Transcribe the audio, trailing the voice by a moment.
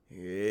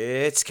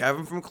It's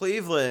Kevin from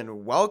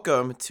Cleveland.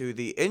 Welcome to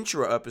the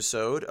intro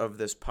episode of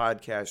this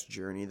podcast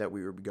journey that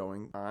we were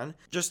going on.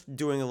 Just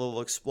doing a little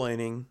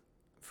explaining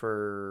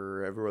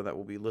for everyone that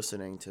will be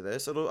listening to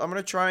this. I'm going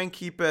to try and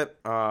keep it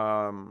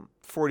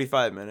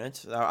 45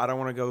 minutes. I don't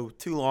want to go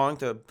too long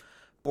to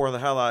bore the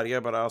hell out of you,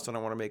 but I also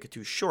don't want to make it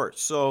too short.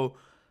 So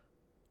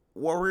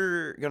what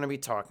we're going to be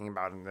talking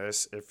about in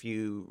this, if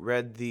you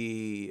read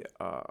the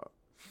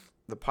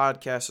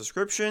podcast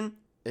description,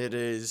 it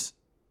is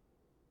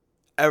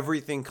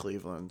everything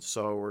Cleveland.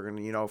 So we're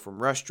going to,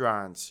 from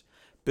restaurants,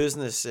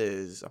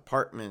 businesses,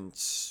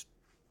 apartments,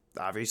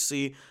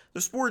 obviously the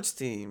sports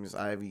teams.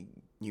 I'm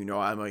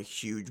a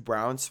huge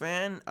Browns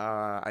fan.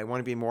 I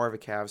want to be more of a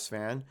Cavs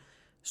fan.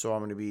 So I'm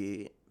going to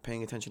be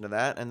paying attention to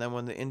that. And then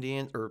when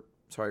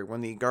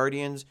the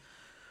Guardians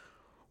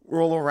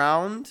roll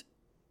around,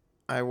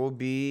 I will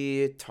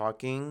be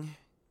talking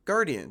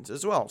Guardians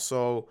as well.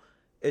 So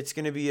it's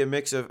going to be a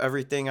mix of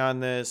everything on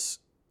this.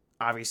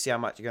 Obviously,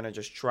 I'm not going to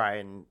just try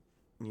and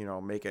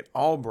make it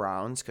all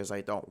Browns, because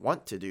I don't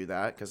want to do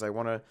that, because I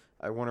want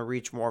to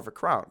reach more of a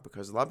crowd,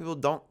 because a lot of people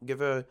don't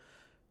give a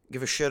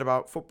shit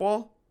about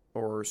football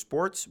or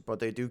sports, but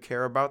they do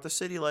care about the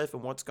city life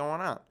and what's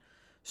going on.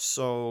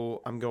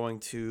 So I'm going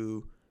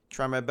to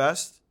try my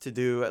best to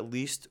do at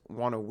least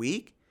one a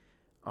week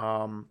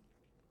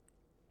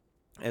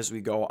as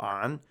we go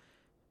on.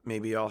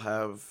 Maybe I'll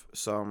have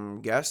some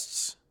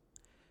guests,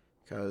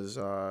 because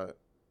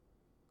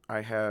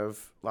I have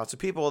lots of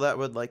people that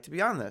would like to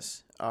be on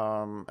this.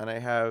 And I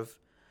have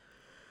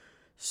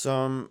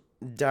some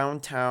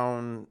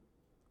downtown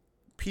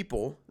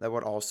people that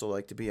would also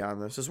like to be on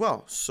this as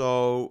well.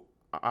 So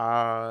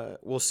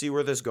we'll see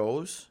where this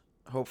goes.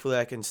 Hopefully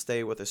I can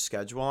stay with a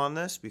schedule on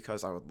this,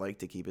 because I would like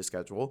to keep a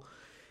schedule.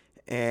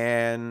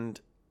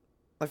 And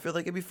I feel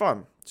like it'd be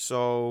fun.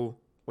 So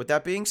with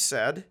that being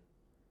said,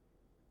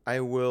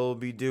 I will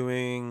be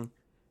doing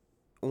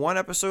one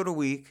episode a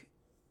week.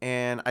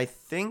 And I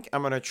think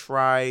I'm going to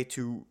try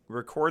to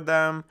record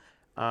them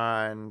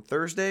on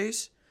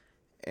Thursdays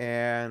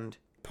and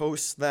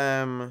post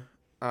them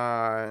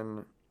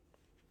on,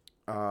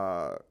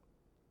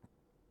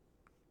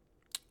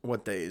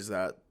 what day is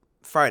that?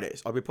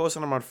 Fridays. I'll be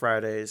posting them on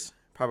Fridays,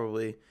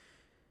 probably,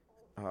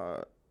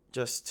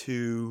 just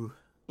to,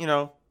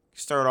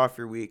 start off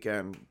your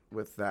weekend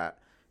with that.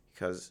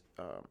 Because,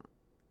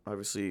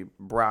 obviously,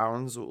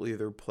 Browns will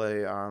either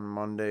play on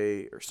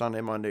Monday or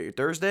Sunday, Monday or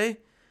Thursday.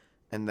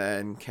 And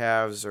then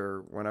Cavs,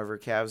 or whenever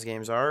Cavs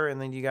games are, and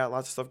then you got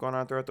lots of stuff going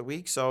on throughout the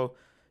week. So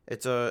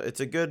it's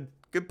a good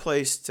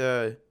place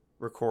to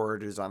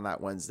record is on that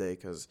Wednesday,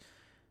 because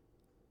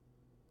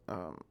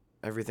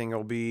everything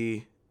will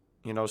be,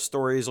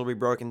 stories will be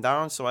broken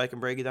down, so I can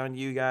break it down to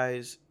you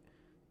guys.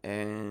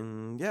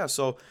 And yeah,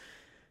 so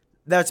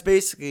that's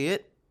basically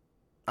it.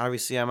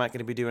 Obviously, I'm not going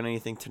to be doing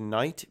anything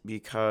tonight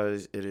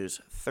because it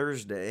is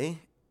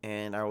Thursday,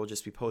 and I will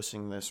just be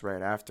posting this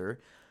right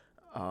after.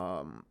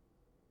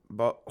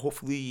 But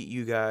hopefully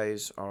you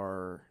guys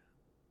are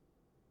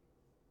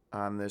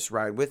on this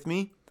ride with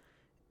me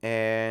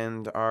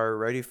and are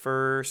ready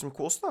for some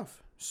cool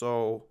stuff.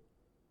 So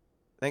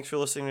thanks for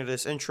listening to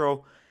this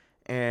intro,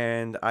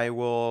 and I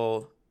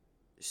will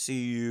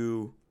see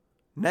you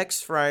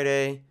next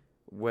Friday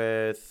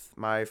with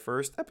my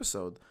first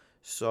episode.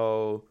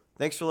 So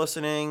thanks for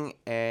listening,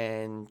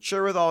 and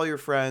share with all your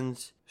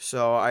friends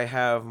so I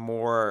have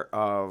more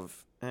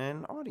of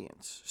an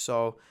audience.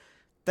 So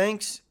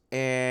thanks.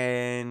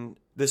 And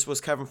this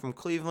was Kevin from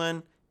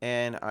Cleveland,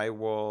 and I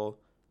will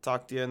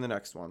talk to you in the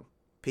next one.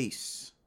 Peace.